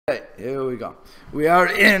here we go. We are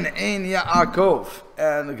in Ein Yaakov,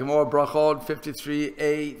 and the Gemara Brachot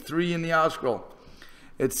 53a3 in the Ashkel.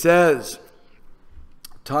 It says,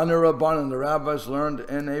 Tana Rabbanan, the rabbis learned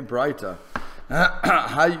in a Breita.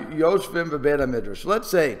 Yoshvim b'Beit HaMidrash. Let's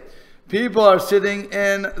say people are sitting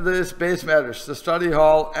in this base medrash, the study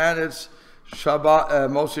hall, and it's Shabbat,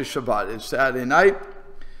 mostly Shabbat. It's Saturday night.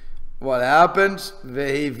 What happens?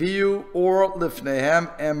 Vehiviu or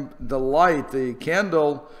lifnehem, and the light, the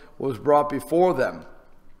candle, was brought before them,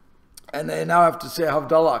 and they now have to say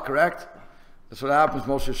Havdalah. Correct? That's what happens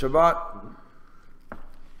mostly Shabbat.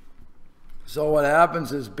 So what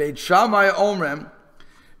happens is Beit Shammai Omrim.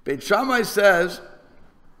 Beit Shammai says,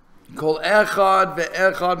 Kol echad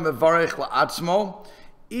ve'echad mevarech la'atzmo.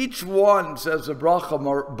 Each one says the bracha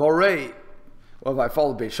borei. Well, if I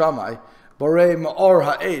follow Beit Shammai, borei ma'or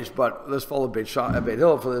ha'esh, but let's follow Beit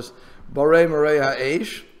Hillel for this. Borei ma'orei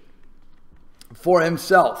ha'esh, for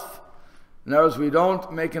himself. In other words, we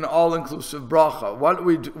don't make an all-inclusive bracha.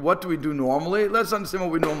 What do we do normally? Let's understand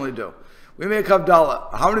what we normally do. We make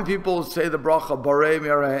Havdalah. How many people say the bracha borei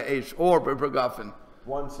ma'orei ha'esh or b'pragafen?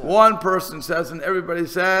 One person says, and everybody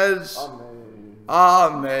says, Amen.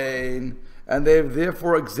 Amen. And they've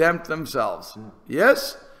therefore exempt themselves.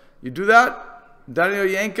 Yes? You do that? Daniel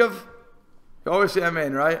Yankov? You always say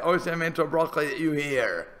Amen, right? Always say Amen to a bracha that you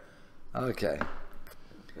hear. Okay.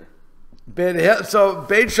 So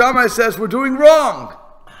Beit Shammai says, we're doing wrong.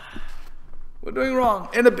 We're doing wrong.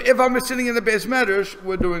 If I'm sitting in the base medrash,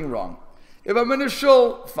 we're doing wrong. If I'm in a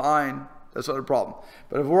shul, fine. That's not a problem.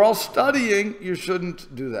 But if we're all studying, you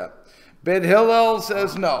shouldn't do that. Batie Hillel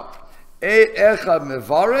says no. Echad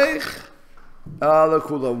mevarech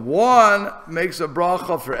lekula. One makes a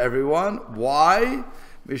bracha for everyone. Why?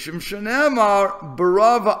 Mishum shenemar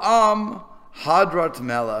barav am hadrat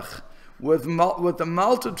melech. With the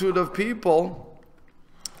multitude of people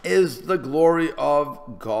is the glory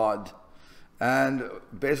of God. And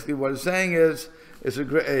basically what he's saying is,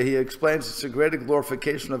 he explains it's a greater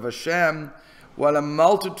glorification of Hashem when a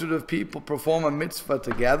multitude of people perform a mitzvah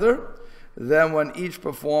together than when each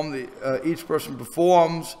person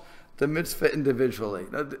performs the mitzvah individually.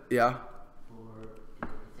 Yeah?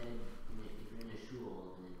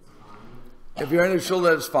 If you're in a shul,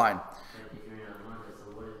 that's fine.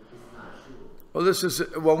 Well, this is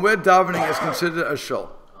when we're davening, it's considered a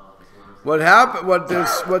shul. What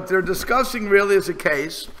they're discussing really is a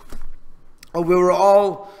case. We were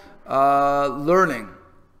all learning.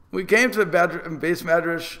 We came to the base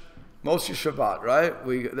medrash mostly Shabbat, right?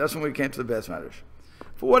 That's when we came to the base medrash.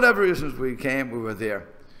 For whatever reasons we came, we were there.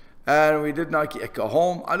 And we did not go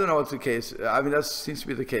home. I don't know what's the case. I mean, that seems to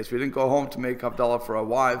be the case. We didn't go home to make Havdalah for our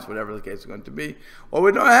wives, whatever the case is going to be. Or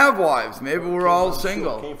we don't have wives. Maybe we're all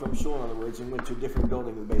single. Came from shul, in other words, and went to a different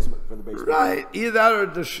building in the basement, for the basement. Right. Either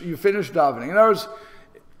that or you finished davening. In other words,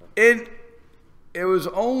 it was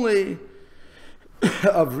only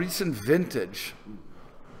of recent vintage.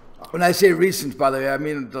 When I say recent, by the way, I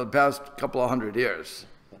mean the past couple of 100 years.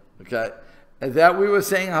 Okay? And that we were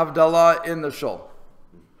saying Havdalah in the shul.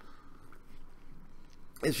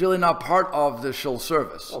 It's really not part of the shul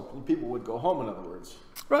service. Oh, people would go home, in other words.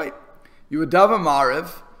 Right. You would daven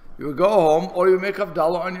Mariv, you would go home, or you would make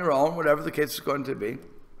Havdalah on your own, whatever the case is going to be.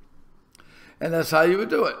 And that's how you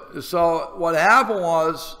would do it. So what happened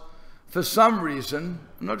was, for some reason,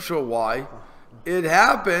 I'm not sure why, it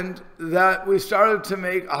happened that we started to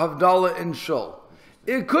make Havdalah in shul.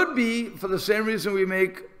 It could be for the same reason we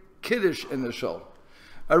make Kiddush in the shul.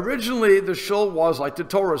 Originally, the shul was like the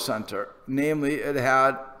Torah center. Namely, it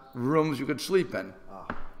had rooms you could sleep in.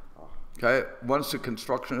 Okay, once the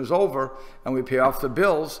construction is over and we pay off the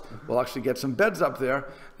bills, we'll actually get some beds up there.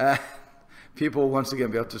 And people will once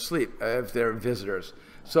again be able to sleep if they're visitors.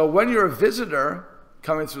 So when you're a visitor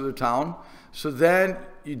coming through the town, so then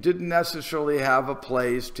you didn't necessarily have a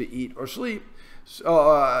place to eat or sleep. So,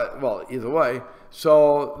 well, either way.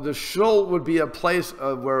 So the shul would be a place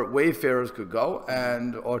where wayfarers could go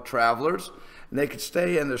or travelers, and they could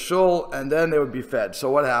stay in the shul, and then they would be fed. So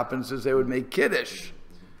what happens is they would make kiddush,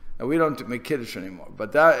 and we don't make kiddush anymore.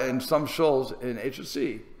 But that in some shuls in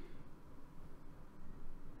HSC,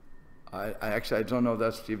 I don't know if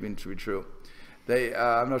that's even to be true.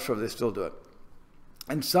 I'm not sure if they still do it.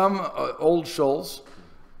 And some old shuls,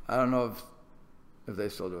 I don't know if they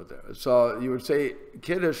still do it there. So you would say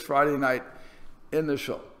kiddush Friday night in the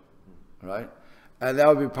shul, right? And that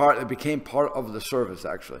would be it became part of the service,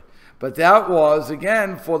 actually. But that was,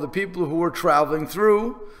 again, for the people who were traveling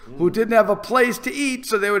through, who didn't have a place to eat,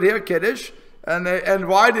 so they would hear Kiddush. And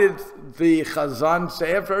why did the Chazan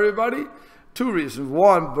say it for everybody? Two reasons.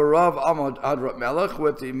 One, Barav Amad Adrat Melech,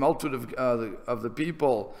 with the multitude of the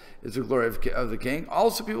people is the glory of the king.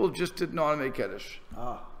 Also, people just didn't know how to make Kiddush.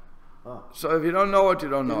 So if you don't know it, you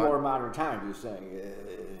don't know In it. more modern time, you're saying.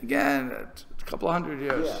 Again, a couple of hundred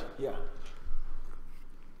years. Yeah.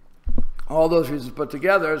 All those reasons put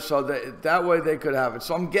together, so that way they could have it.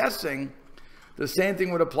 So I'm guessing the same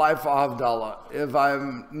thing would apply for Havdalah.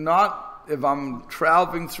 If I'm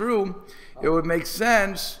traveling through, it would make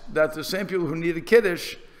sense that the same people who need a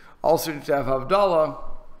Kiddush also need to have Havdalah,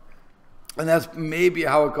 and that's maybe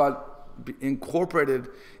how it got incorporated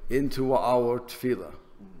into our tefillah.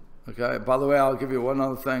 Okay. By the way, I'll give you one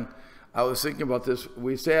other thing. I was thinking about this.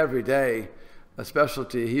 We say every day a special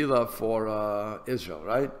tehillah for Israel,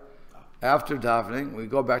 right? After davening, we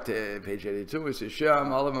go back to page 82. We say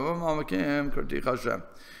Shem Alam Amakim Kartich Hashem.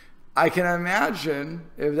 I can imagine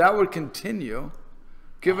if that would continue,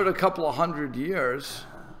 give it a couple of hundred years,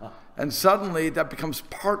 and suddenly that becomes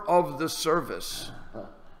part of the service,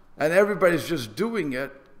 and everybody's just doing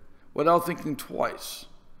it without thinking twice.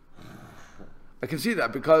 I can see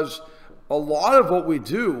that because a lot of what we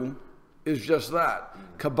do is just that.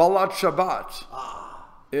 Kabbalat Shabbat.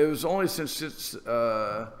 It was only since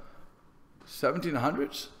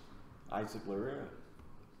 1700s. Isaac Luria.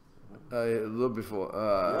 A little before.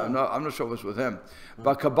 I'm not sure it was with him.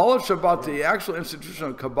 But Kabbalat Shabbat, the actual institution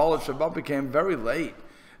of Kabbalat Shabbat became very late.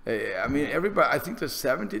 I mean, everybody, I think the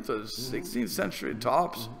 17th or 16th century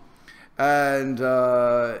tops. And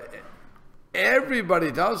everybody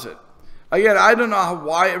does it. Again, I don't know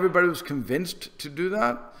why everybody was convinced to do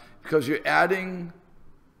that, because you're adding,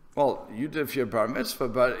 well, you did for your bar mitzvah,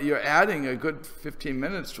 but you're adding a good 15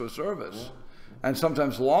 minutes to a service. And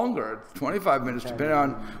sometimes longer, 25 minutes, depending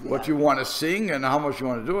on what you want to sing and how much you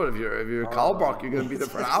want to do it. If you're a Kalbach, you're going to be there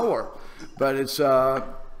for an hour. But it's why,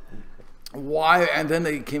 and then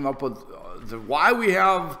they came up with why we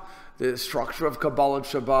have the structure of Kabbalat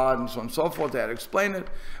Shabbat and so on and so forth. They had to explain it.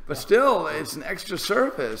 But still, it's an extra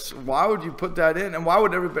service. Why would you put that in? And why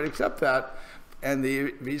would everybody accept that? And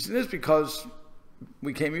the reason is because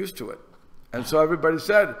we came used to it. And so everybody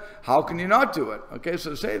said, how can you not do it? Okay, so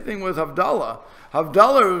the same thing with Havdalah.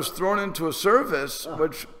 Havdalah was thrown into a service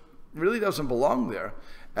which really doesn't belong there.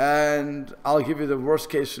 And I'll give you the worst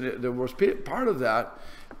case, the worst part of that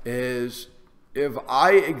is if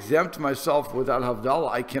I exempt myself without Havdalah,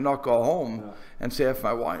 I cannot go home and say it for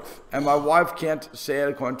my wife. And my wife can't say it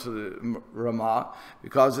according to the Ramah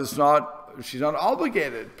because she's not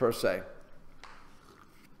obligated per se.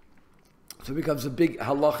 So it becomes a big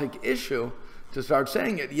halachic issue to start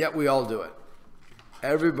saying it, yet we all do it.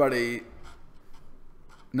 Everybody,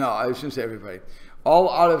 no, I shouldn't say everybody. All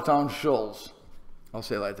out-of-town shuls, I'll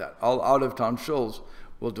say it like that, all out-of-town shuls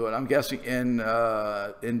will do it. I'm guessing in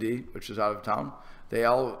Indy, which is out of town, they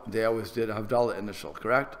always did Havdalah in the shul,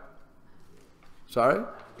 correct? Sorry?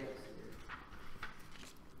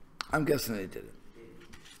 I'm guessing they did it.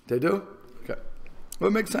 They do? Okay. Well,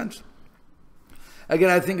 it makes sense. Again,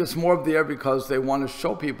 I think it's more of there because they want to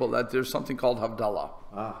show people that there's something called Havdalah.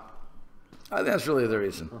 I think that's really the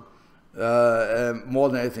reason, more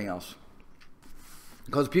than anything else.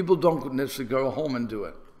 Because people don't necessarily go home and do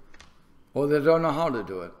it, or they don't know how to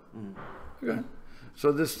do it. Okay,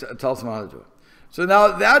 so this tells them how to do it. So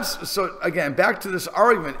now so again, back to this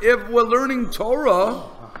argument. If we're learning Torah,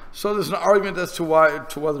 so there's an argument as to whether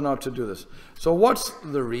or not to do this. So what's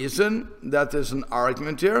the reason that there's an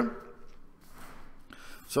argument here?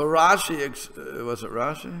 So Rashi, was it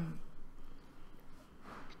Rashi?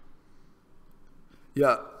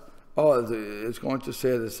 Yeah. Oh, it's going to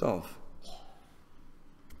say it itself.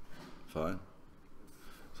 Fine.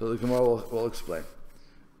 So the Gemara will explain.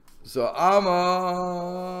 So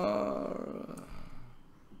Amar.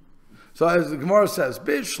 So as the Gemara says,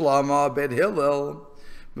 Beit Shlama, Beit Hillel,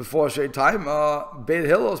 before Sheitaima, Beit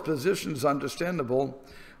Hillel's position is understandable.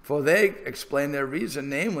 For they explain their reason,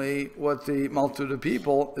 namely, what the multitude of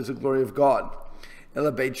people is the glory of God.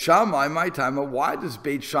 Ela Beit Shammai, my time, why does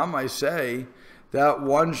Beit Shammai say that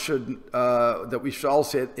that we should all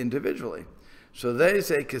say it individually? So they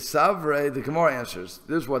say, Kesavre, the Gemara answers,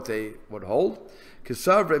 this is what they would hold.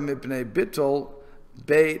 Kesavre mipnei bittul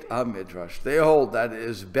Beit HaMidrash. They hold that it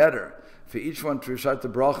is better for each one to recite the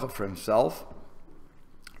bracha for himself,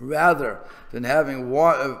 rather than having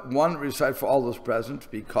one recite for all those present,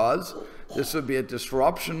 because this would be a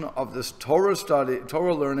disruption of this Torah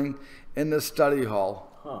learning in the study hall.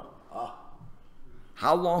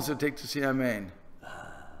 How long does it take to see Amen?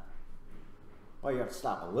 Well, you have to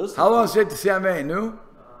stop and listen. How long does it take to see Amen? No?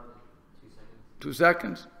 2 seconds. 2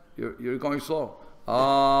 seconds? You're going slow.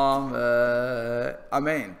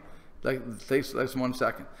 Amen. Like, takes less than 1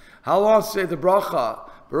 second. How long to say the bracha?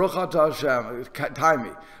 Baruch atah Hashem. Time me.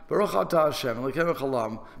 Baruch atah Hashem. Elokeinu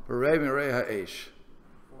chalam. Berei mirei ha'esh.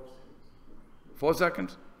 4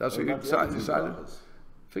 seconds? That's what you decided?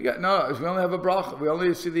 Forget. No, we only have a bracha. We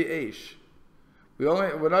only see the esh.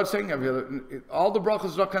 We're not saying every other. All the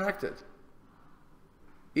brachas are connected.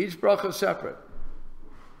 Each bracha is separate.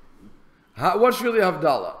 What's really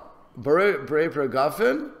Havdalah? Berei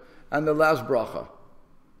Pregafin and the last bracha.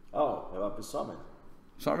 Oh, about the summit.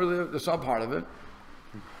 It's not really, that's not part of it.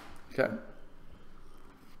 Okay.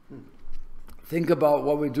 Think about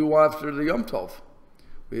what we do after the Yom Tov.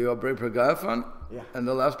 We Berei Pregafin and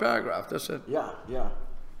the last paragraph. That's it. Yeah.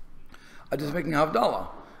 I'm just making Havdalah.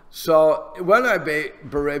 So when I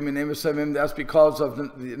Berei Minei Samim, that's because of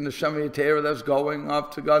the Neshama Yetera that's going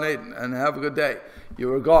up to Gan Eden. And have a good day. You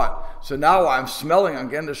were gone. So now I'm smelling. I'm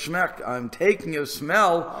getting the shmek. I'm taking a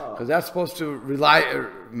smell because that's supposed to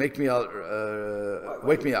make me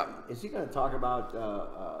wake me up. Is he going to talk about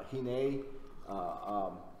Hine?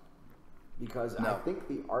 Because No. I think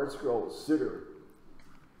the Art Scroll Siddur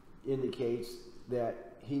indicates that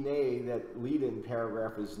Hine, that lead-in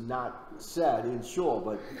paragraph, is not said in shul,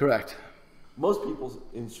 but Correct. most people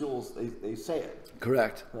in shuls they say it.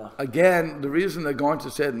 Correct. Yeah. Again, the reason they're going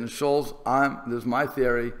to say it in the shuls, this is my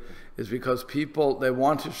theory, is because they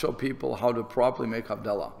want to show people how to properly make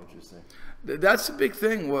Havdalah. Interesting. That's a big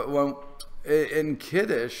thing. When in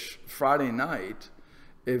Kiddush Friday night,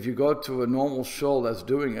 if you go to a normal shul that's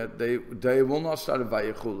doing it, they will not start at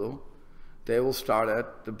Vayechulu. They will start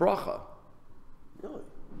at the bracha. Really?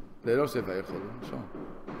 They don't say Vayechulu. So,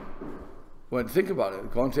 think about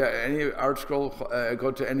it. Go to any art scroll,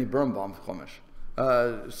 go to any Birnbaum Chumash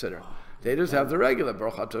Siddur. They just have the regular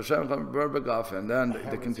Baruch Hashem Berbegaf, and then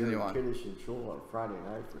they continue on. Kiddush in shul on Friday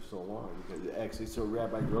night for so long because actually, so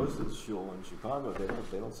Rabbi Gross's shul in Chicago, they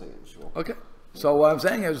don't say it in shul. Okay. So what I'm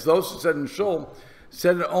saying is, those who said in shul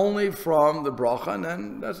said it only from the bracha, and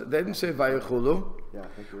then they didn't say Vayechulu. Yeah, I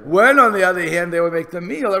think you're right. When, on the other hand, they would make the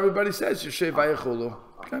meal, everybody says you say Vayechulu.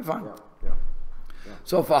 Okay, fine. Yeah.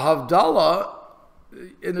 So for Havdalah,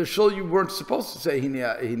 in the shul you weren't supposed to say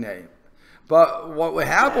Hine. But what would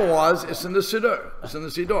happen was, it's in the Siddur. It's in the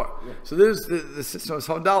Siddur. Yeah. So this is the system is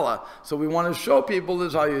Havdalah. So we want to show people this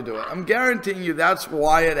is how you do it. I'm guaranteeing you that's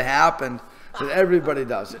why it happened, that everybody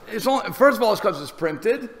does it. It's only, first of all, it's because it's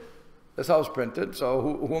printed. That's how it's printed. So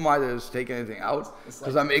who am I to just take anything out?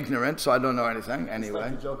 Because I'm ignorant, so I don't know anything anyway.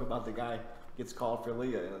 It's like the joke about the guy gets called for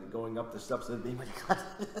Leah and going up the steps of the beam.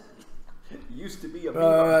 Used to be a beam.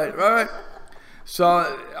 Right. So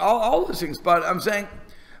all those things. But I'm saying,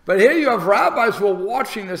 but here you have rabbis who are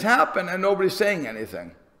watching this happen and nobody's saying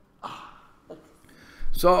anything.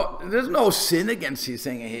 So there's no sin against he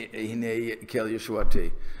saying Hine Kel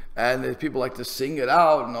Yeshuati. And there's people like to sing it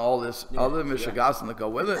out and all this other mishigasim that go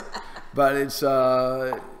with it. But it's,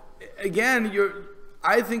 again,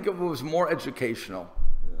 I think it was more educational.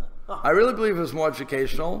 I really believe it was more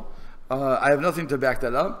educational. I have nothing to back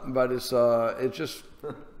that up, but it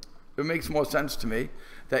makes more sense to me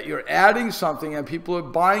that you're adding something and people are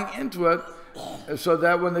buying into it so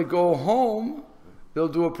that when they go home, they'll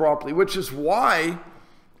do it properly. Which is why,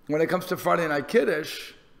 when it comes to Friday Night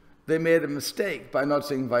Kiddush, they made a mistake by not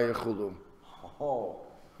saying Vayechulu. Oh.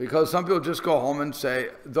 Because some people just go home and say,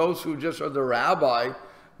 those who just are the rabbi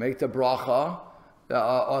make the bracha,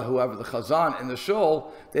 or whoever, the chazan in the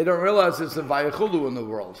shul, they don't realize there's a Vayechulu in the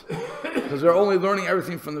world. Because they're only learning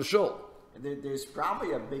everything from the shul. There's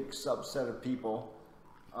probably a big subset of people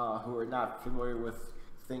who are not familiar with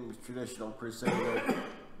things traditional per se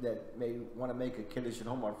that may want to make a kiddush at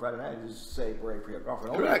home on Friday night and just say Berei Pri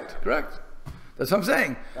Hagafin. Correct. That's what I'm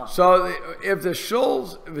saying. Yeah. So if the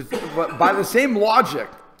shuls, by the same logic,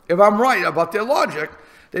 if I'm right about their logic,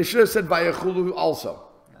 they should have said Vayechulu also.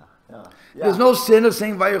 Yeah. There's no sin of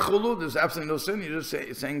saying Vayechulu. There's absolutely no sin. You're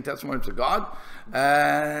just saying testimony to God.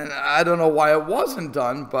 And I don't know why it wasn't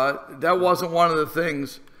done, but that wasn't one of the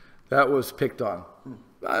things that was picked on.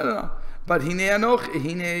 I don't know. But Hine Anoch,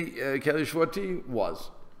 Hine Kel Yeshuati was.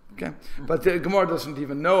 Okay? But the Gemara doesn't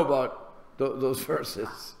even know about those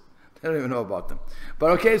verses. They don't even know about them. But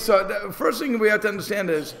okay, so the first thing we have to understand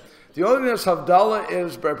is the only thing that's Havdalah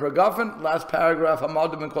is Berei Pregafin, last paragraph,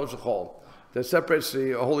 Hamadim and Kol Shechol, that separates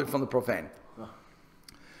the holy from the profane.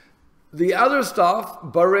 The other stuff,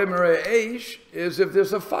 Berei Mirei Eish, is if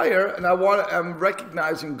there's a fire, and I'm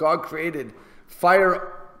recognizing God created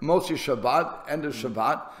fire mostly Shabbat, end of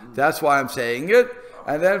Shabbat. That's why I'm saying it.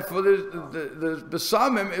 And then for the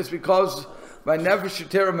Besamim is because my Nefesh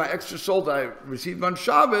Yetera, my extra soul that I received on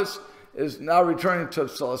Shabbos, is now returning to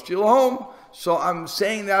celestial home. So I'm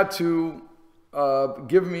saying that to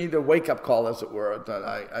give me the wake-up call, as it were, that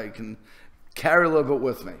I can carry a little bit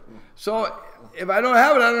with me. So if I don't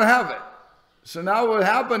have it, I don't have it. So now what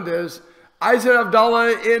happened is, I said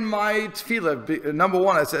Havdalah in my tefillah. Number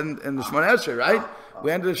one, I said in the Shemona Esrei, right?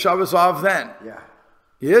 We ended the Shabbos off then. Yeah.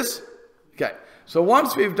 Yes? Okay. So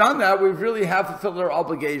once we've done that, we really have fulfilled our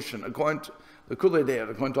obligation, according to the Kulei Dei,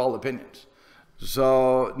 according to all opinions.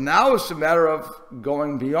 So now it's a matter of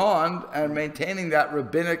going beyond and maintaining that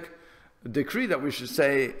rabbinic decree that we should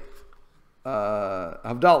say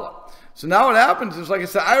Havdalah. So now what happens is, like I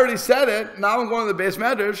said, I already said it. Now I'm going to the Beis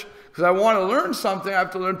Medrash because I want to learn something. I have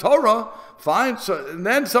to learn Torah. Fine. So and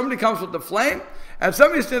then somebody comes with the flame, and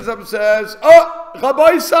somebody stands up and says, "Oh,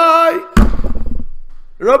 Rabbi Sai,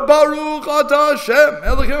 Rab Baruch Ata Hashem,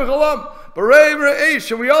 Elokim Chalam, Barei Reish,"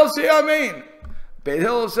 and we all say Amen. Batie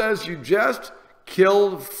Hillel says, "You just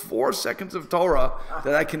killed 4 seconds of Torah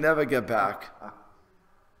that I can never get back,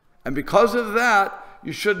 and because of that,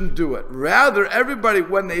 you shouldn't do it. Rather, everybody,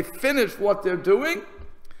 when they finish what they're doing,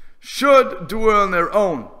 should do it on their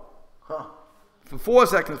own." For 4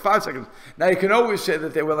 seconds, 5 seconds. Now you can always say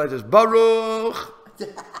that they went like this, Baruch,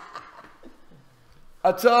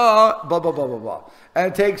 Atah, blah, blah, blah, blah, blah. And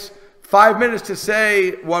it takes 5 minutes to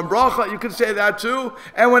say one bracha. You can say that too.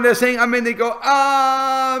 And when they're saying Amen, they go,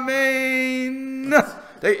 Amen.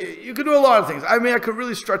 You can do a lot of things. I mean, I could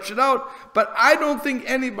really stretch it out, but I don't think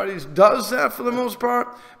anybody does that for the most part,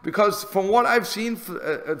 because from what I've seen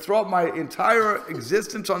throughout my entire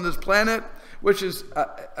existence on this planet, which is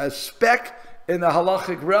a speck in the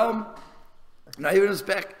halachic realm, not even a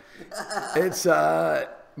speck, it's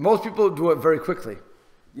most people do it very quickly.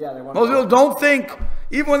 Yeah, they want most people don't think,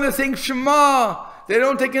 even when they're saying Shema, they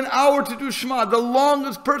don't take an hour to do Shema. The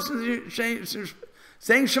longest person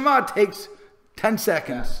saying Shema takes 10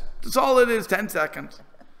 seconds. Yeah. That's all it is, 10 seconds.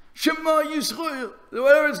 Shema Yisrael,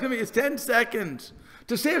 whatever it's going to be, it's 10 seconds.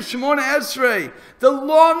 To say a Shemona Esrei, the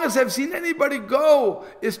longest I've seen anybody go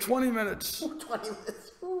is 20 minutes. 20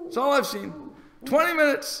 minutes. That's all I've seen. 20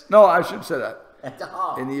 minutes. No, I shouldn't say that.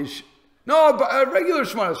 No, but a regular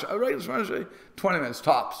Shemona Esrei, 20 minutes,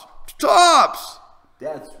 tops. Tops!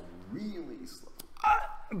 That's really slow.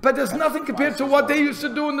 But there's nothing compared to what they used to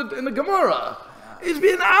do in the Gemara. It's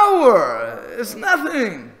been an hour. It's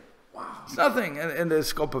nothing. Wow. It's nothing in the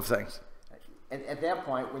scope of things. And at that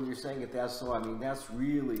point, when you're saying it that slow, I mean, that's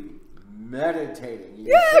really meditating.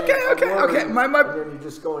 Yeah, okay. And then you're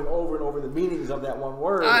just going over and over the meanings of that one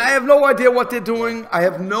word. I have no idea what they're doing. I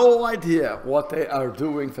have no idea what they are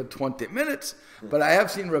doing for 20 minutes, but I have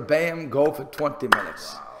seen Rebbeim go for 20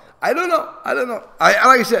 minutes. Wow. I don't know. Like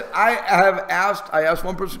I said, I asked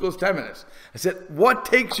one person who goes 10 minutes. I said, what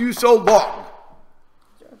takes you so long?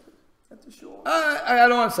 I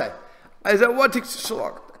don't want to say. I said, what takes you so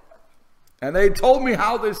long? And they told me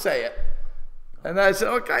how they say it. And I said,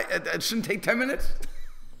 okay, it shouldn't take 10 minutes.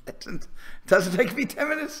 It doesn't take me 10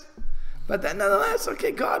 minutes. But then nonetheless,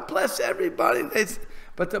 okay, God bless everybody.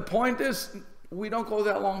 But the point is, we don't go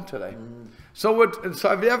that long today.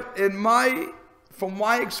 From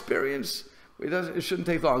my experience, it shouldn't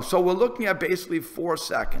take long. So we're looking at basically 4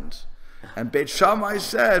 seconds. And Beit Shammai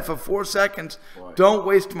said, for 4 seconds, don't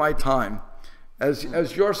waste my time. As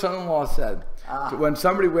your son-in-law said, when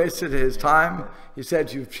somebody wasted his time, he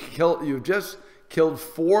said, you've just killed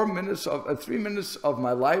 3 minutes of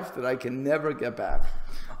my life that I can never get back.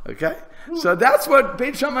 Okay? So that's what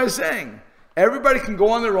Beit Shammai is saying. Everybody can go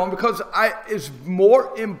on their own because it's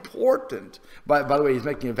more important. By the way, he's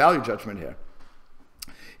making a value judgment here.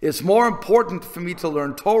 It's more important for me to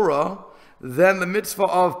learn Torah than the mitzvah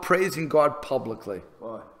of praising God publicly.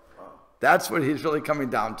 That's what he's really coming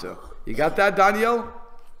down to. You got that, Daniel?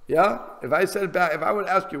 Yeah? If I said it back, if I would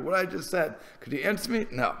ask you what I just said, could you answer me?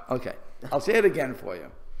 No. Okay. I'll say it again for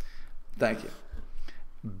you. Thank you.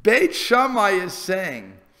 Beit Shammai is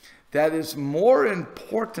saying that it's more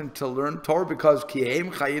important to learn Torah because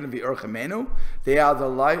Kihem Chayin v'Urchamenu, they are the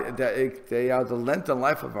length and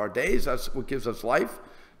life of our days. That's what gives us life.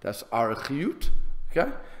 That's our chiyut.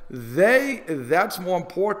 Okay? That's more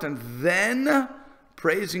important than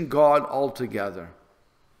praising God altogether.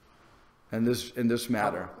 In this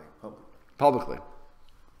matter. Publicly.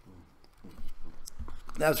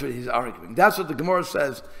 That's what he's arguing. That's what the Gemara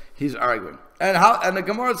says he's arguing. And the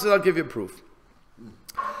Gemara says, I'll give you proof.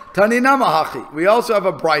 Tanina Mahachi. We also have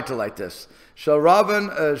a brighter like this. Shall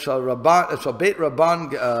Beit Rabban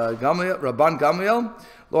Gamliel,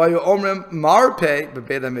 Lo Hayu Omrim Marpeh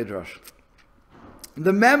Bebeit HaMidrash.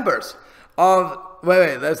 The members of,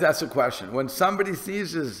 wait, that's a question. When somebody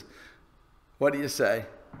sneezes, what do you say?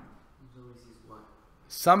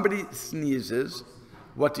 Somebody sneezes,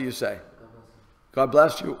 what do you say? God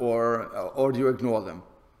bless you, or do you ignore them?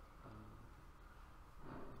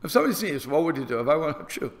 If somebody sneezes, what would you do? If I went up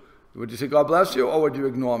to you, would you say God bless you, or would you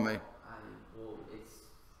ignore me? Well,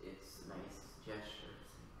 it's a nice gesture.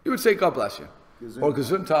 You would say God bless you, or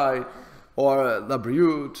Gesundheit, or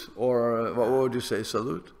Labriut, or what would you say?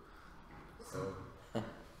 Salute.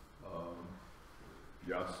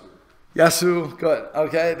 Yasu. Yasu, good.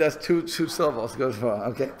 Okay, that's two syllables. Good for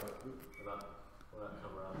okay.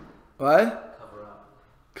 What? Cover up.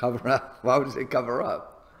 Cover up. Why would you say cover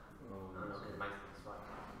up? I don't know, because it might sneeze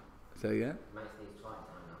twice. Say again. It might sneeze twice,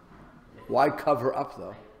 I don't know. Why cover up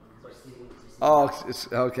though? So sneezing, Oh,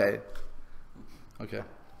 it's, okay. Okay.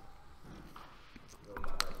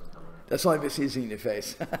 That's only if it's sneezing in your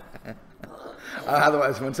face.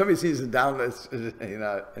 Otherwise, when somebody sees it down, in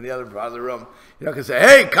the other part of the room, you're not going to say,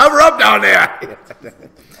 "Hey, cover up down there." You're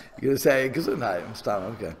going to say, "Gesundheit." Stop.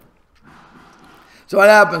 Okay. So what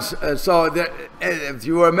happens? If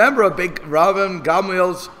you were a member of Big Rabban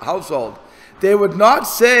Gamliel's household, they would not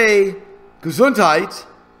say Gesundheit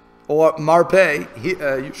or Marpeh.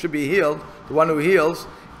 You should be healed. The one who heals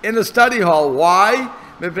in the study hall. Why?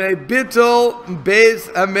 Bittul Beis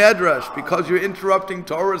Medrash, because you're interrupting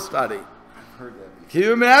Torah study. Can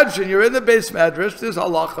you imagine? You're in the Beis Medrash. This is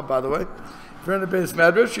halacha, by the way. If you're in the Beis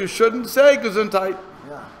Medrash, you shouldn't say Gesundheit,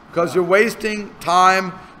 because you're wasting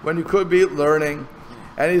time when you could be learning.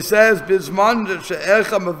 And he says, Bizman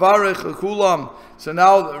she'echa mevarech kulam. So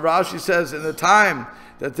now Rashi says, in the time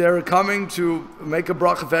that they're coming to make a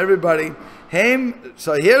bracha for everybody,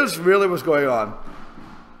 so here's really what's going on.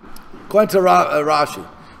 According to Rashi,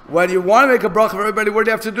 when you want to make a bracha for everybody, what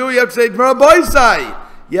do you have to do? You have to say, M'raboisai.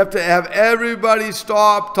 You have to have everybody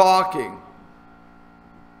stop talking.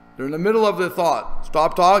 They're in the middle of the thought.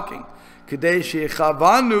 Stop talking. Kadei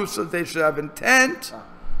she'chavanu, so they should have intent.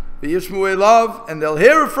 V'yishmu elav, and they'll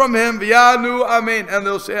hear from him. V'yanu amen, and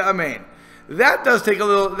they'll say amen. That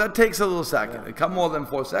takes a little second. It comes more than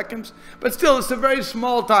 4 seconds, but still, it's a very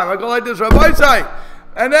small time. I go like this, Rabbi Say,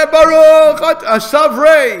 and then Baruch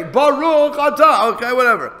Savrei, Baruch Atah, okay,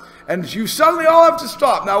 whatever. And you suddenly all have to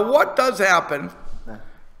stop. Now, what does happen?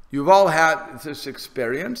 You've all had this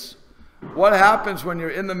experience. What happens when you're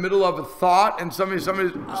in the middle of a thought and and then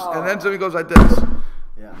somebody goes like this?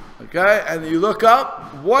 Yeah. Okay, and you look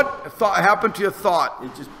up. What thought happened to your thought?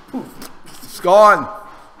 It just poof. It's gone.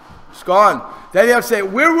 It's gone. Then you have to say,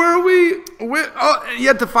 where were we? You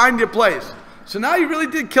have to find your place. So now you really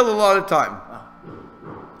did kill a lot of time.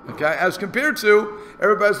 Okay, as compared to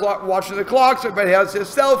everybody's watching the clocks, everybody has their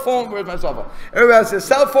cell phone. Where's my cell phone? Everybody has their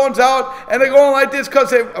cell phones out, and they're going like this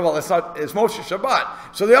because it's Moshe Shabbat.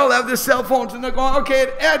 So they all have their cell phones, and they're going,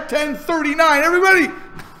 okay, at 10:39, everybody.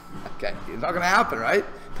 Okay, it's not going to happen, right?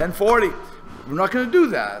 10:40. We're not going to do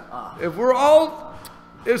that. If we're all,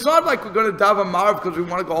 it's not like we're going to daven Mariv because we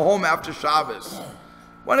want to go home after Shabbos.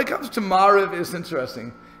 When it comes to Mariv, it's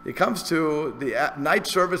interesting. It comes to the night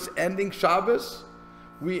service ending Shabbos.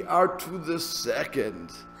 We are to the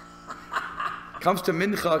second. Comes to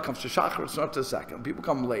Mincha, comes to Shachar, it's not to the second. People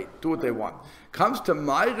come late, do what they want. Comes to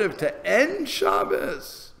Ma'ariv to end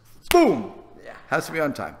Shabbos. Boom! Has to be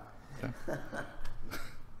on time. Okay.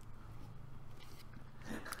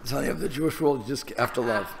 So you have the Jewish world, you just have to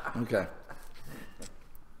love. Okay.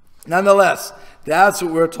 Nonetheless, that's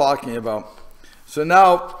what we're talking about. So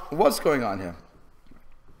now, what's going on here?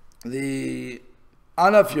 The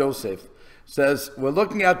Anaf Yosef says, we're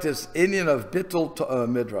looking at this Indian of Bittul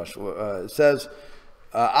Midrash. It says,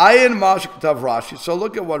 Ayin Mash Katav Rashi. So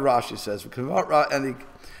look at what Rashi says. And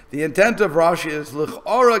the intent of Rashi is,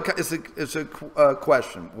 it's a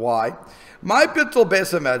question. Why? My Bittul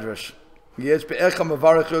Beis Medrash. Yes, be'echa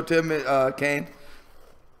mevarach yotim kain.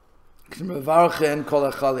 Mevarachin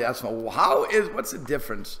kol echad li'atzmo. What's the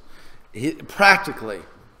difference? Practically.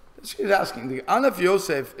 She's asking. The Anaf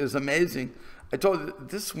Yosef is amazing. I told you,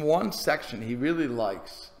 this one section he really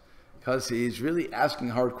likes because he's really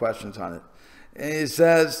asking hard questions on it. And he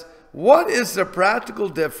says, what is the practical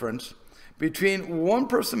difference between one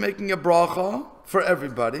person making a bracha for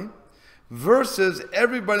everybody versus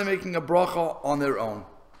everybody making a bracha on their own?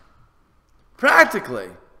 Practically.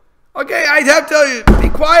 Okay, I'd have to tell you, be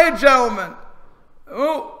quiet, gentlemen.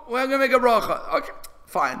 Oh, we're going to make a bracha. Okay,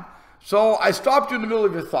 fine. So I stopped you in the middle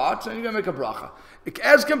of your thoughts and you're going to make a bracha.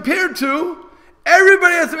 As compared to,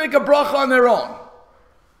 everybody has to make a bracha on their own.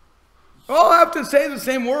 We all have to say the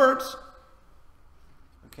same words.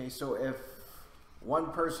 Okay, so if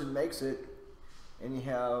one person makes it and you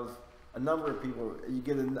have a number of people, you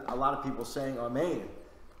get a lot of people saying amen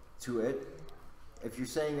to it. If you're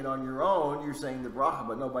saying it on your own, you're saying the bracha,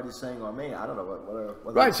 but nobody's saying amen. I don't know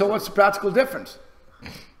what right, so what's the practical difference?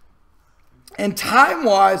 And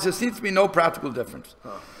time-wise, there seems to be no practical difference.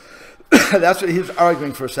 That's what he's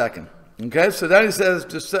arguing for a second. Okay, so then he says,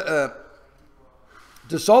 to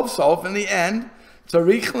solve in the end, because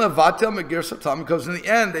in the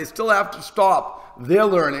end, they still have to stop their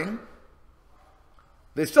learning.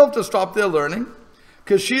 They still have to stop their learning.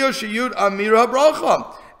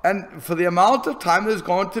 And for the amount of time there's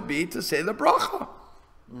going to be to say the bracha.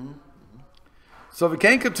 So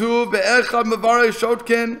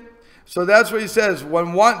so that's what he says.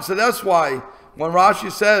 So that's why when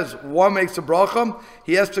Rashi says one makes a bracha,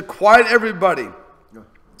 he has to quiet everybody.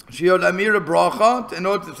 Shiod amira bracha, in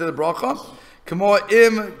order to say the bracha. So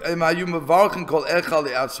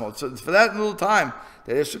for that little time,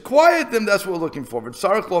 they has to quiet them. That's what we're looking for. But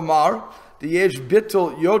Sarach Lomar, the yesh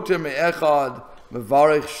bittul yoter me'echad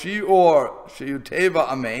mevarich shior sheyuteva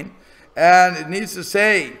amen, and it needs to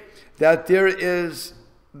say that there is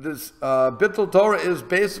this bittul Torah is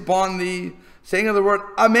based upon the saying of the word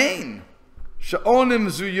amen. She'onim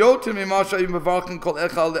zuyotim imasha mevarichin kol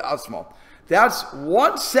echad le'asmo. That's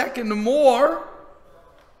 1 second more,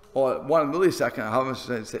 or 1 millisecond, how much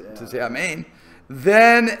to say amen,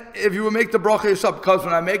 then if you would make the bracha yourself, because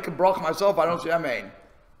when I make a bracha myself, I don't say amen.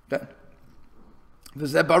 Okay?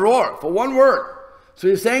 There's that baror, for one word. So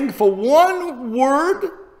you're saying for one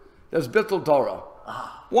word, there's bittul Torah.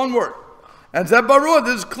 One word. And that baror,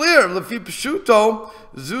 this is clear. Lefi pshuto,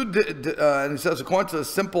 and he says, according to the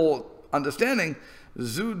simple understanding,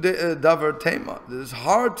 zu davar tema. It's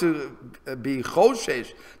hard to be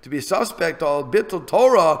choshesh, to be suspect of bittul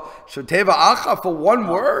Torah, sheteva acha, for one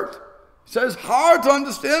word. He says, hard to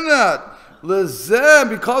understand that. Lezeh,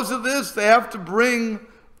 because of this, they have to bring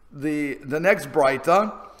the next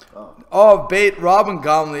braita of Beit Rab and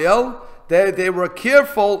Gamliel. They were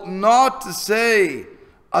careful not to say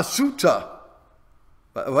asuta.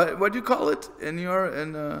 What do you call it in your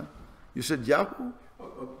you said Yahoo?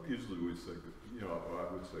 Usually we say, I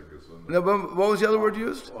would say gesund. No, but what was the other word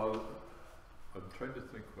used? I'm trying to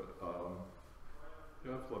think what.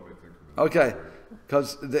 You have to let me think of it. Okay,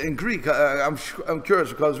 because in Greek, I'm curious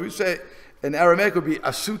because we say in Aramaic would be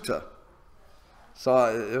asuta. So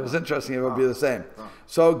it was interesting. It would be the same.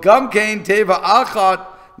 So gam kain teva achat.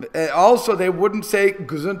 Also, they wouldn't say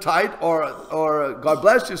gesundheit or God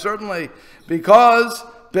bless you, certainly, because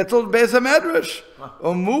bittul beis hamedrash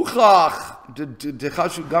umuchach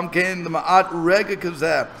dechashu gam kain l'ma'at rega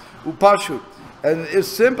kazeh upashut. And it's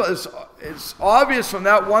simple. It's obvious from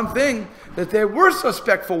that one thing that they were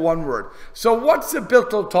suspect for one word. So what's the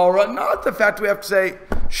bittul Torah? Not the fact we have to say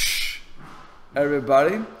shh,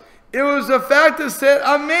 everybody. It was the fact that said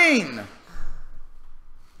amen.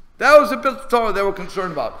 That was the bittul Torah they were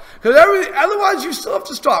concerned about. Because otherwise you still have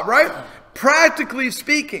to stop, right? Practically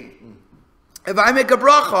speaking, if I make a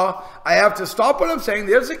bracha, I have to stop what I'm saying.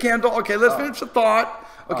 There's a candle. Okay, let's finish the thought.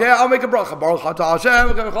 Okay, I'll make a bracha. Baruch atah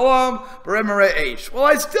Hashem, well,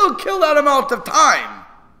 I still kill that amount of time.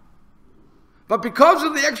 But because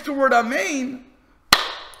of the extra word amen,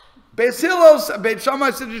 Batie Hillel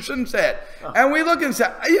Shammai said you shouldn't say it. And we look and say,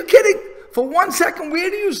 are you kidding? For 1 second, where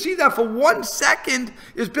do you see that? For 1 second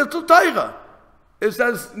is bittul Torah. It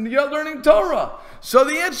says you're learning Torah. So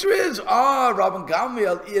the answer is, Rabban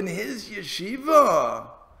Gamliel in his yeshiva,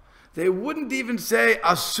 they wouldn't even say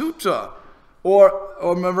asuta or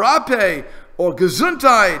merape or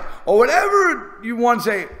gesundheit or whatever you want to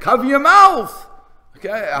say. Cover your mouth. Okay,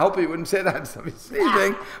 I hope he wouldn't say that to somebody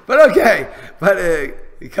sneezing, but okay. But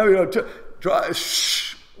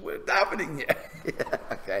shh, what's happening here? Yeah,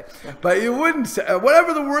 okay, but you wouldn't say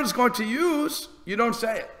whatever the word's going to use. You don't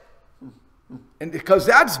say it, and because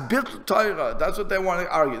that's bittul Torah. That's what they want to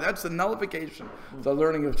argue. That's the nullification of the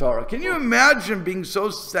learning of Torah. Can you imagine being so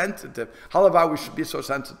sensitive? However, we should be so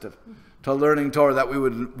sensitive to learning Torah that we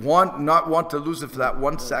would not want to lose it for that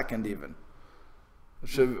 1 second even. We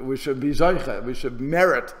should be zoicha. We should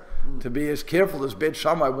merit to be as careful as Beit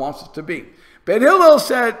Shammai wants us to be. Beit Hillel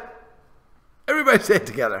said, everybody say it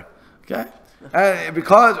together. Okay? And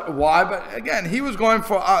because, why? But again, he was going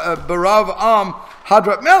for Barav Am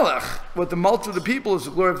Hadrat Melech, with the multitude of the people is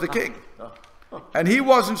the glory of the king. And he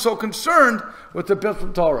wasn't so concerned with the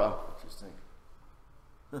bittul Torah.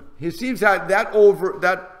 He seems that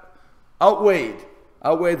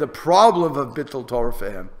outweighed the problem of bittul Torah for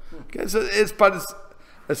him. Okay, so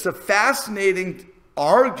it's a fascinating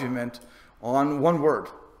argument on one word.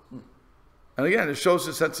 And again, it shows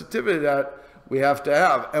the sensitivity that we have to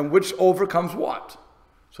have, and which overcomes what.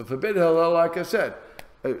 So for Batie Hillel, like I said,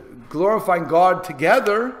 glorifying God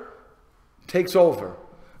together takes over.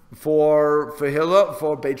 For Hillel,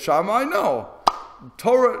 for Beit Shammai, no.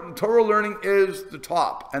 Torah learning is the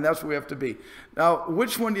top, and that's where we have to be. Now,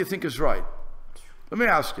 which one do you think is right? Let me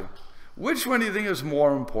ask you. Which one do you think is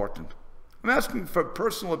more important? I'm asking for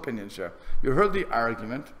personal opinions here. You heard the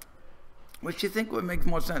argument. Which do you think would make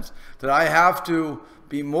more sense? That I have to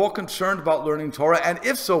be more concerned about learning Torah, and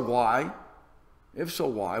if so, why? If so,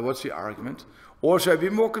 why? What's the argument? Or should I be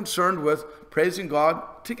more concerned with praising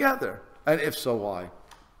God together? And if so, why?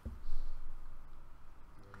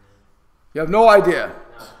 You have no idea. No,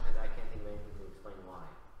 because I can't think of anything to explain why.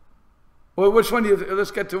 Well, which one do you?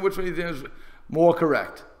 Let's get to which one do you think is more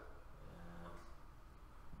correct.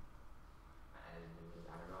 I don't know.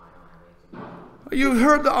 I don't have anything. You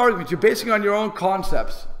heard the argument. You're basing it on your own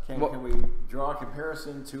concepts. Can we draw a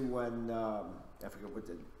comparison to when, I forget what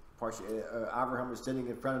the portion, Abraham was sitting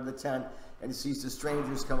in front of the tent and sees the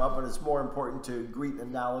strangers come up, and it's more important to greet and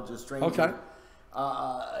acknowledge a stranger. Okay.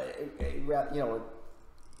 You know,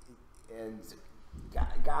 and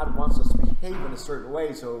God wants us to behave in a certain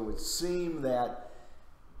way, so it would seem that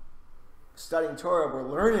studying Torah, we're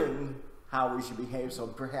learning how we should behave, so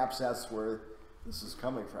perhaps that's where this is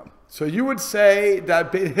coming from. So you would say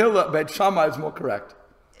that Batie Shammai is more correct.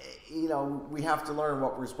 You know, we have to learn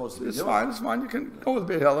what we're supposed to be doing. It's fine. You can go with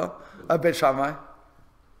Batie Shammai.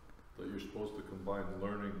 That you're supposed to combine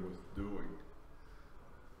learning with doing.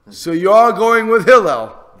 So you're going with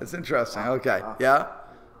Hillel. That's interesting. Okay. Yeah?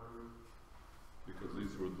 Because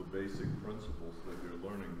these were the basic principles that you're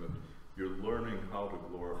learning, that you're learning how to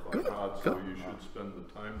glorify Good. God, so you should spend the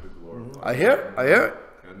time to glorify I hear it.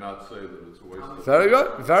 and not say that it's a waste of Very time.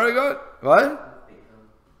 good. Very good. What?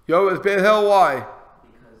 You're with Batie Hillel. Why?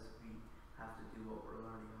 Because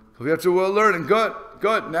we have to do what we're learning on. We have to learn. Good.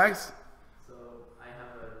 Good. Next. So I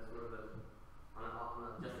have a sort of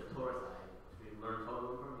on just the Torah side, we learn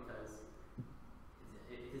Torah from because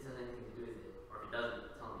if this has anything to do with it, or if it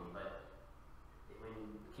doesn't, tell me. But when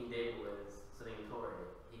King David was studying Torah,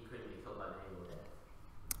 he couldn't be killed by the angel of death.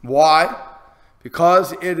 Why?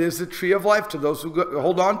 Because it is the tree of life to those who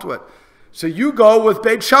hold on to it. So you go with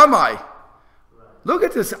Batie Shammai. Right. Look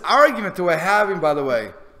at this argument that we're having, by the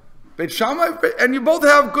way. Batie Shammai, and you both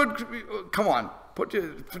have good. Come on, put your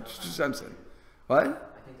 2 cents in. What? I think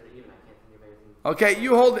they're even. I can't think of anything. Okay,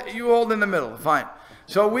 you hold in the middle. Fine.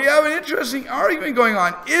 So we have an interesting argument going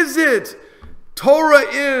on. Is it Torah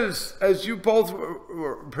is, as you both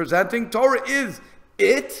were presenting, Torah is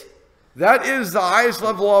it? That is the highest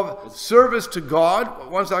level of service to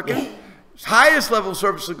God. 1 second. Highest level of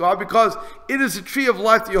service to God because it is a tree of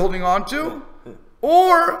life that you're holding on to.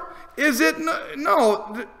 Or is it,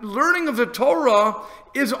 no, the learning of the Torah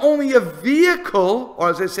is only a vehicle, or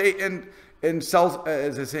as they say in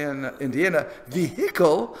Indiana,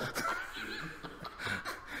 vehicle,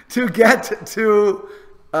 to get to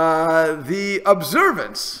the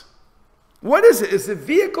observance. What is it? Is it a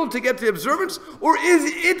vehicle to get to the observance, or is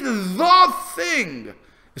it the thing?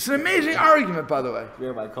 It's an amazing argument, by the way.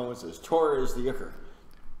 Rabbi Cohen says, Torah is the Iker.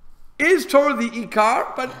 Is Torah the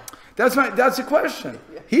Ikar? But that's the question.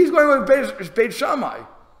 He's going with Batie Shammai.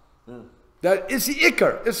 That is the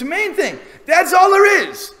Ikar. It's the main thing. That's all there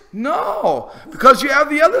is. No, because you have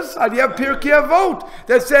the other side. You have Pirkei Avot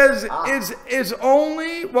that says is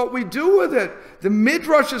only what we do with it. The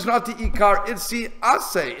midrash is not the ikar; it's the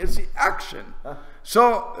asay, it's the action.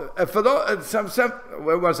 So for those,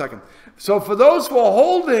 wait 1 second. So for those who are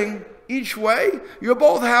holding each way, you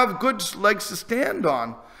both have good legs to stand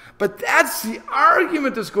on. But that's the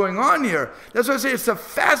argument that's going on here. That's why I say it's a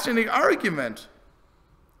fascinating argument.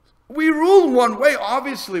 We rule one way.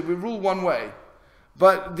 Obviously, we rule one way.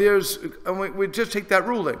 But we just take that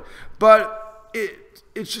ruling. But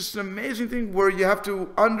it's just an amazing thing where you have to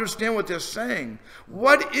understand what they're saying.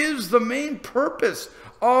 What is the main purpose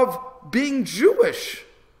of being Jewish?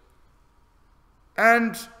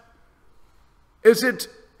 And is it,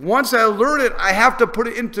 once I learn it, I have to put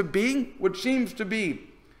it into being, which seems to be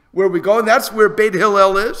where we go. And that's where Batie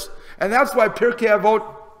Hillel is. And that's why Pirkei Avot,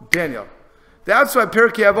 Daniel. That's why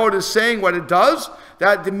Pirkei Avot is saying what it does,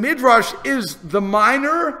 that the midrash is the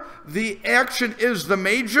minor, the action is the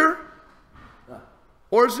major,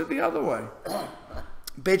 or is it the other way?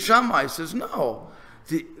 Batie Shammai says, no,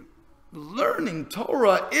 the learning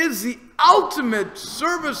Torah is the ultimate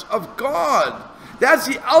service of God. That's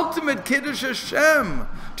the ultimate Kiddush Hashem,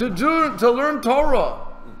 to learn Torah.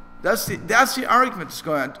 That's the argument that's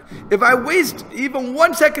going on. If I waste even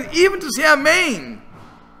 1 second, even to say Amen,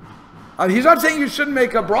 and he's not saying you shouldn't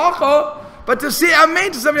make a bracha, but to say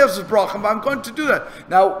Amen to somebody else's bracha, but I'm going to do that.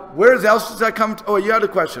 Now, where else does that come to? Oh, you had a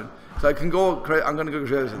question. So I'm going to go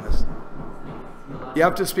crazy in this. You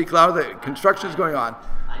have to speak louder. The construction is going on.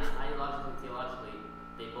 Ideologically, theologically,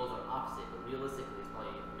 they both are opposite, but realistically,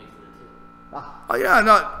 Oh yeah,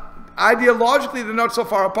 no. Ideologically, they're not so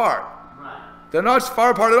far apart. Right. They're not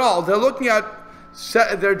far apart at all.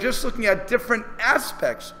 They're just looking at different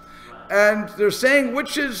aspects, and they're saying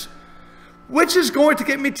which is going to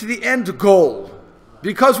get me to the end goal.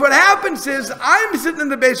 Because what happens is I'm sitting in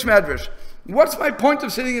the Beis Medrash. What's my point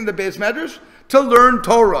of sitting in the Beis Medrash? To learn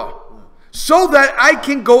Torah, so that I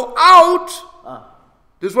can go out.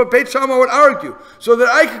 This is what Beit Shammai would argue. So that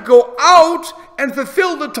I could go out and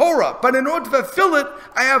fulfill the Torah. But in order to fulfill it,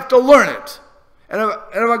 I have to learn it. And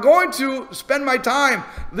if I'm going to spend my time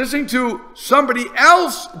listening to somebody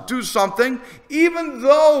else do something, even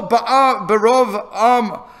though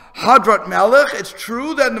Barov Hadrat Melech, it's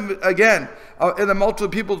true that, again, in the multitude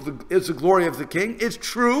of people is the glory of the king. It's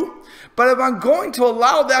true. But if I'm going to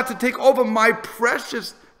allow that to take over my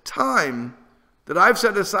precious time that I've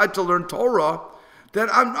set aside to learn Torah, then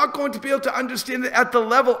I'm not going to be able to understand it at the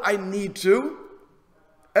level I need to.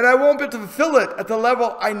 And I won't be able to fulfill it at the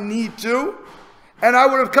level I need to. And I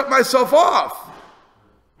would have cut myself off.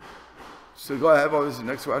 So go ahead. What was the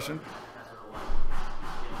next question? That's what it was.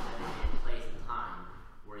 You have a place and time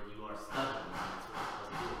where you are studying. That's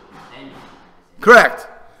what you're supposed to do. Then you can practice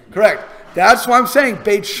it. Correct. That's why I'm saying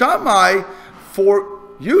Beit Shammai, for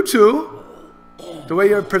you two, the way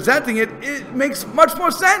you're presenting it, it makes much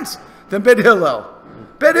more sense than Batie Hillel.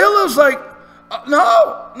 Batie Hillel's like,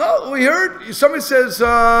 no, we heard, somebody says, you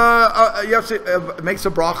have to, makes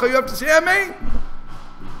a bracha, you have to say amen.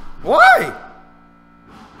 Why?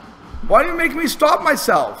 Why do you make me stop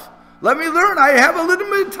myself? Let me learn. I have a little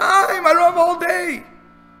bit of time. I don't have all day.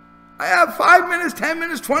 I have 5 minutes, 10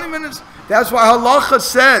 minutes, 20 minutes. That's why halacha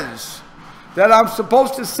says that I'm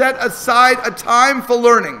supposed to set aside a time for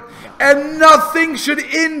learning. And nothing should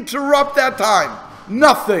interrupt that time.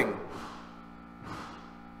 Nothing.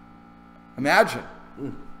 Imagine.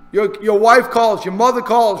 Your wife calls, your mother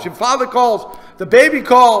calls, your father calls, the baby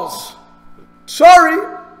calls.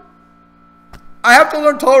 Sorry, I have to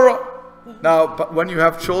learn Torah. Now, but when you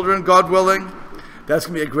have children, God willing, that's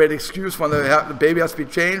going to be a great excuse when the baby has to be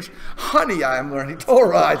changed. Honey, I am learning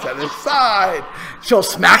Torah. I set it aside. She'll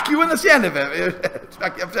smack you in the end of it.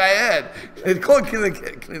 Smack you upside the head.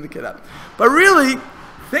 Clean the kid up. But really,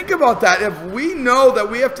 think about that. If we know that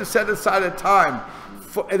we have to set aside a time,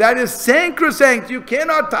 that is sacrosanct, you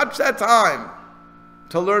cannot touch that time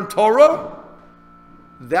to learn Torah,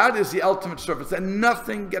 that is the ultimate service, and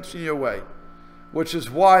nothing gets in your way. Which is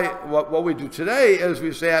why what we do today is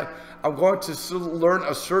we say, I'm going to learn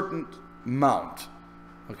a certain amount.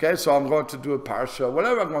 Okay, so I'm going to do a parsha,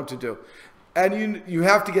 whatever I'm going to do. And you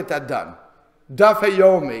have to get that done. Daf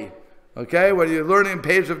Hayomi, okay, when you're learning a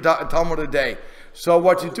page of Talmud a day. So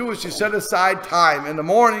what you do is you set aside time in the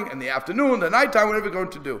morning, in the afternoon, the nighttime, whatever you're going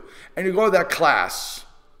to do. And you go to that class.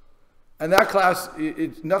 And that class,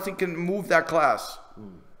 nothing can move that class.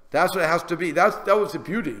 That's what it has to be. That was the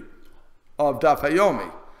beauty of Daf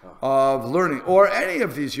Hayomi, of learning, or any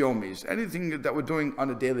of these Yomis, anything that we're doing on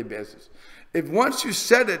a daily basis. If once you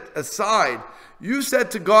set it aside, you said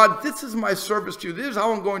to God, this is my service to you, this is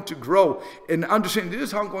how I'm going to grow in understanding, this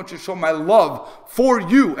is how I'm going to show my love for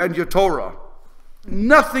you and your Torah.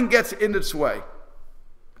 Nothing gets in its way.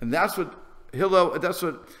 And that's what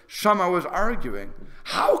Shammai was arguing.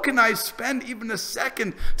 How can I spend even a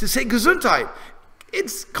second to say Gesundheit?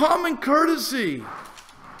 It's common courtesy.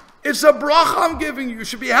 It's a bracha I'm giving you. You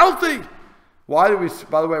should be healthy. By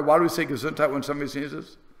the way, why do we say Gesundheit when somebody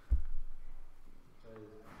sneezes?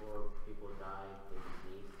 Before people die,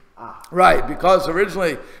 they sneeze. Right, because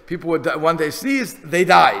originally people would die, when they sneezed, they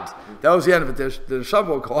died. That was the end of it. The Shabbat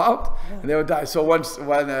would go out and they would die. So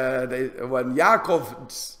when Yakov,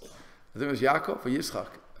 I think it was Yakov or Yitzchak,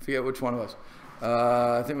 I forget which one it was.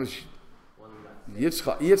 I think it was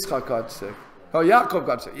Yitzchak got sick. Oh, Yaakov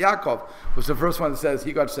got sick. Yaakov was the first one that says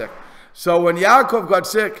he got sick. So when Yaakov got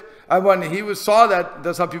sick, and when he saw that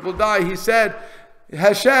that's how people die, he said,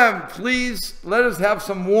 Hashem, please let us have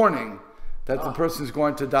some warning that the person is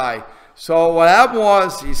going to die. So what happened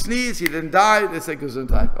was, he sneezed, he didn't die, they said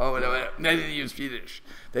Gesundheit. Oh, they didn't use Yiddish.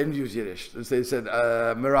 They said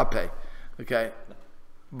Merape, okay?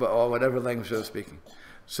 Or whatever language they were speaking.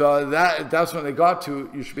 So that's when they got to,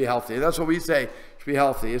 you should be healthy. That's what we say, be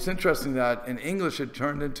healthy. It's interesting that in English it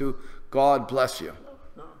turned into God bless you.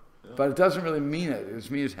 But it doesn't really mean it.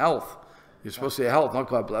 It means health. You're supposed to say health, not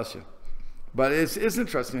God bless you. But it's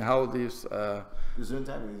interesting how these...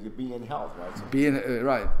 Gesundheit means you be in health, right? So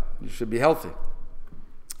right. You should be healthy.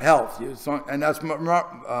 Health. And that's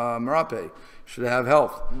merape. You should have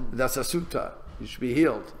health. That's a sutta. You should be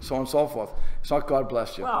healed, so on and so forth. It's not God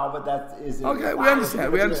bless you. Well, but that is Okay, we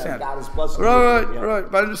understand. We understand. God is blessing Right, you. Yeah.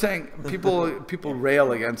 right. But I'm just saying, people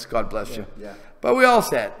rail against God bless you. Yeah. But we all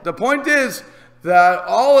said the point is that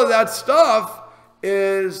all of that stuff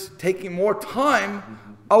is taking more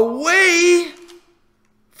time away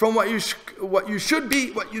from what you should be,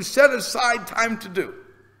 what you set aside time to do.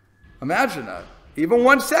 Imagine that. Even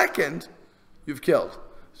 1 second, you've killed.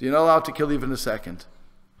 So you're not allowed to kill even a second.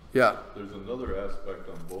 Yeah. There's another aspect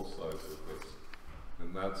on both sides of this,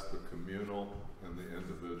 and that's the communal and the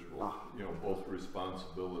individual. You know, both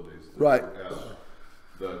responsibilities that Right. you have.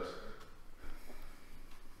 That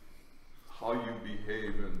how you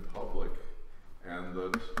behave in public, and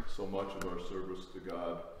that so much of our service to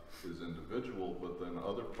God is individual, but then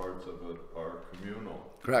other parts of it are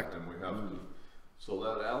communal. Correct. And we have to, so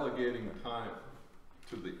that allocating time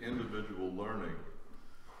to the individual learning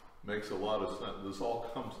makes a lot of sense. This all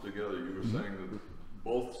comes together. You were saying that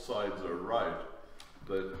both sides are right,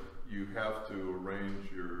 that you have to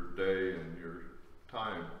arrange your day and your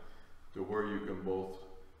time to where you can both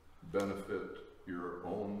benefit your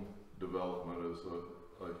own development as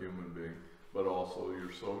a human being, but also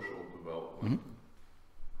your social development.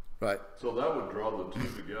 Right. So that would draw the two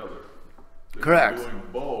together. If Correct. you're doing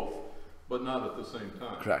both, but not at the same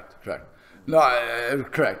time. Correct. No,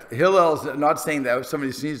 correct. Hillel's not saying that if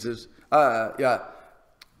somebody sneezes.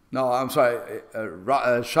 No, I'm sorry.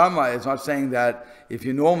 Shammai is not saying that if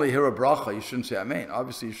you normally hear a bracha, you shouldn't say Amen.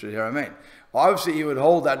 Obviously, you should hear Amen. Obviously, he would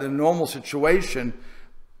hold that in a normal situation,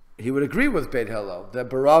 he would agree with Batie Hillel that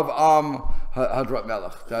Barav Am Hadrat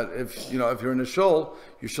Melech, that if you're in a shul,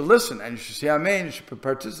 you should listen and you should say Amen, you should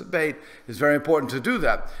participate. It's very important to do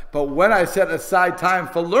that. But when I set aside time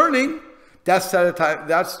for learning, that's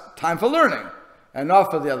time for learning and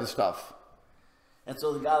not for the other stuff. And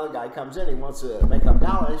so the other guy comes in, he wants to make up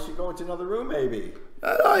Gala, he should go into another room maybe.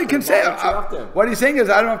 No, you can say, interrupt him. what he's saying is,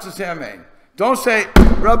 I don't have to say Amen. Don't say,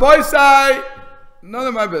 Rabbi Sai, none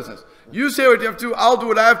of my business. You say what you have to, I'll do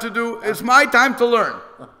what I have to do. It's my time to learn.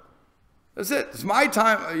 That's it. It's my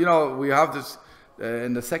time. You know, we have this,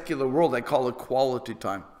 in the secular world, they call it quality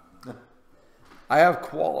time. I have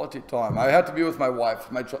quality time. I have to be with my wife,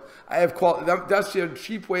 I have quality. That's your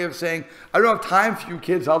cheap way of saying, I don't have time for you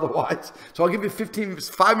kids otherwise. So I'll give you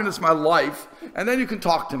 5 minutes of my life, and then you can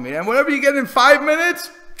talk to me. And whatever you get in 5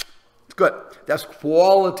 minutes, it's good. That's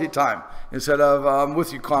quality time instead of I'm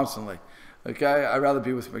with you constantly. Okay? I'd rather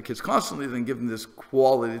be with my kids constantly than give them this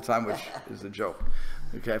quality time, which is a joke.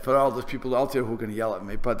 Okay? For all those people out there who are going to yell at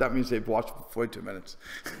me, but that means they've watched for 42 minutes.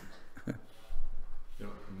 You know,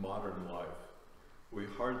 in modern life, we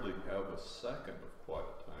hardly have a second of quiet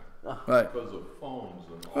time. Right. Because of phones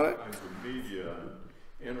and all Right. kinds of media and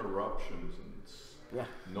interruptions and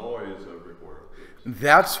noise everywhere.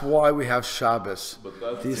 That's why we have Shabbos. But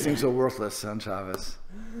that's These things are worthless on Shabbos.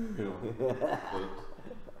 You know,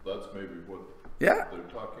 that's maybe what Yeah. they're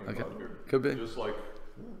talking Okay. about here. Could be. Just like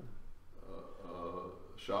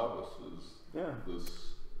Shabbos is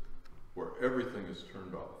this, where everything is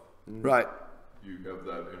turned off. Right. You have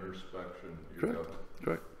that introspection.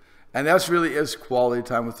 Correct. And that's really is quality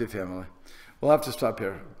time with your family. We'll have to stop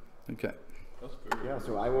here. Okay. That's very Yeah,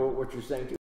 so I know what you're saying too.